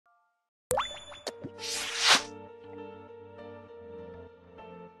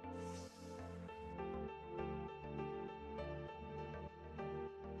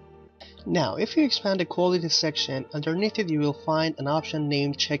Now, if you expand the quality section, underneath it you will find an option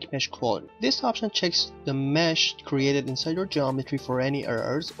named Check Mesh Quality. This option checks the mesh created inside your geometry for any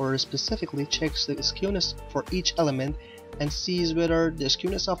errors, or specifically checks the skewness for each element and sees whether the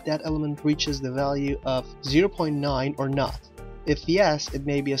skewness of that element reaches the value of 0.9 or not. If yes, it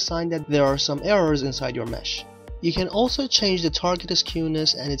may be a sign that there are some errors inside your mesh. You can also change the target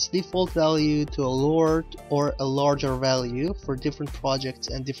skewness and its default value to a lower or a larger value for different projects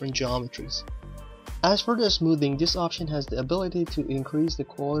and different geometries. As for the smoothing, this option has the ability to increase the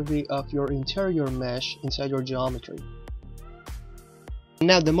quality of your interior mesh inside your geometry.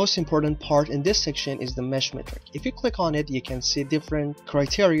 Now, the most important part in this section is the mesh metric. If you click on it, you can see different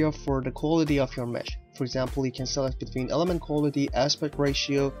criteria for the quality of your mesh. For example, you can select between element quality, aspect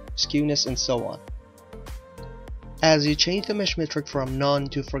ratio, skewness, and so on. As you change the mesh metric from none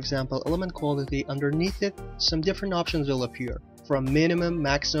to, for example, element quality, underneath it, some different options will appear, from minimum,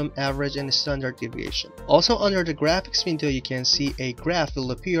 maximum, average, and standard deviation. Also, under the graphics window, you can see a graph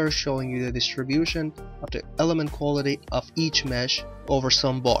will appear showing you the distribution of the element quality of each mesh over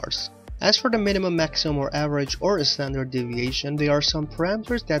some bars. As for the minimum, maximum, or average, or standard deviation, there are some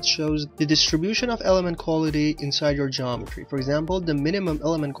parameters that shows the distribution of element quality inside your geometry. For example, the minimum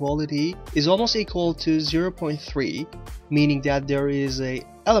element quality is almost equal to 0.3, meaning that there is an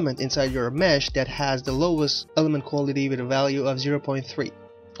element inside your mesh that has the lowest element quality with a value of 0.3.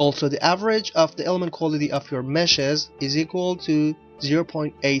 Also, the average of the element quality of your meshes is equal to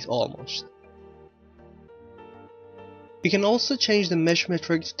 0.8 almost. You can also change the mesh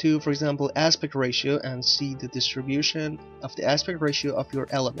metrics to, for example, aspect ratio and see the distribution of the aspect ratio of your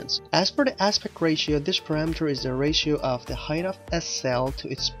elements. As for the aspect ratio, this parameter is the ratio of the height of a cell to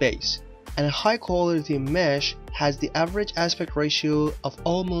its base. And a high quality mesh has the average aspect ratio of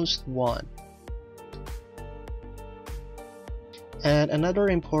almost 1. And another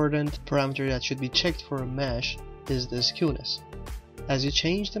important parameter that should be checked for a mesh is the skewness. As you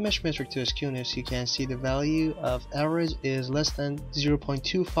change the mesh metric to a skewness, you can see the value of average is less than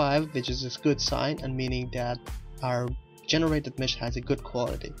 0.25, which is a good sign and meaning that our generated mesh has a good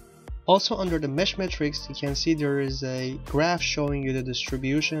quality. Also, under the mesh metrics, you can see there is a graph showing you the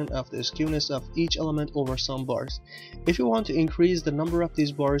distribution of the skewness of each element over some bars. If you want to increase the number of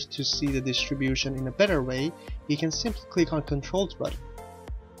these bars to see the distribution in a better way, you can simply click on Controls button.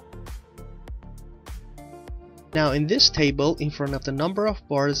 Now, in this table, in front of the number of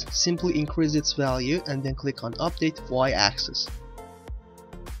bars, simply increase its value and then click on Update Y-axis.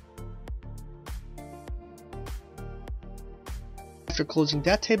 After closing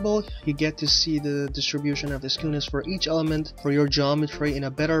that table, you get to see the distribution of the skewness for each element for your geometry in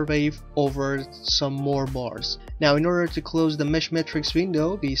a better way over some more bars. Now, in order to close the mesh metrics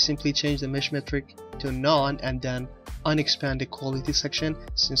window, we simply change the mesh metric to none and then unexpand the quality section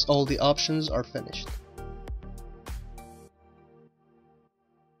since all the options are finished.